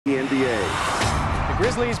NBA. The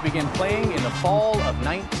Grizzlies began playing in the fall of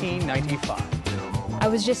 1995. I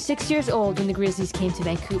was just 6 years old when the Grizzlies came to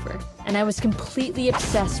Vancouver, and I was completely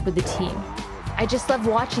obsessed with the team. I just loved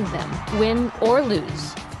watching them, win or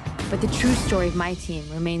lose. But the true story of my team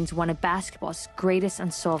remains one of basketball's greatest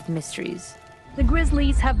unsolved mysteries. The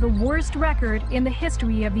Grizzlies have the worst record in the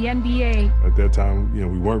history of the NBA. At that time,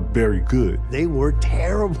 we weren't very good. They were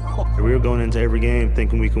terrible. We were going into every game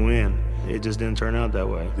thinking we could win. It just didn't turn out that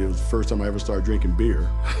way. It was the first time I ever started drinking beer,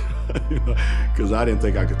 because I didn't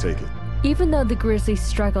think I could take it. Even though the Grizzlies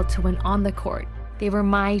struggled to win on the court, they were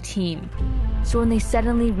my team. So when they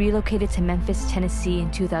suddenly relocated to Memphis, Tennessee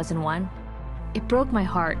in 2001, it broke my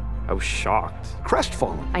heart. I was shocked.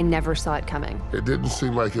 Crestfallen. I never saw it coming. It didn't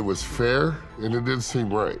seem like it was fair, and it didn't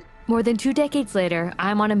seem right. More than 2 decades later,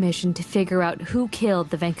 I'm on a mission to figure out who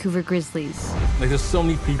killed the Vancouver Grizzlies. Like, there's so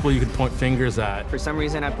many people you could point fingers at. For some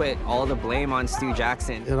reason, I put all the blame on Stu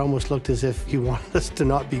Jackson. It almost looked as if he wanted us to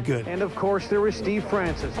not be good. And of course, there was Steve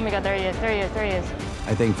Francis. Oh my God, there he is, there he is, there he is.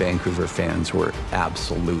 I think Vancouver fans were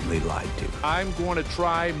absolutely lied to. I'm going to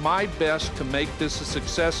try my best to make this a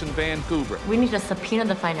success in Vancouver. We need to subpoena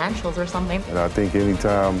the financials or something. And I think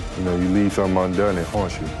anytime, you leave something undone, it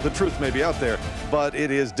haunts you. The truth may be out there, but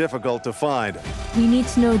it is difficult to find. We need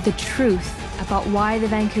to know the truth about why the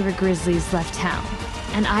Vancouver Grizzlies left town.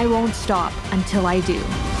 And I won't stop until I do.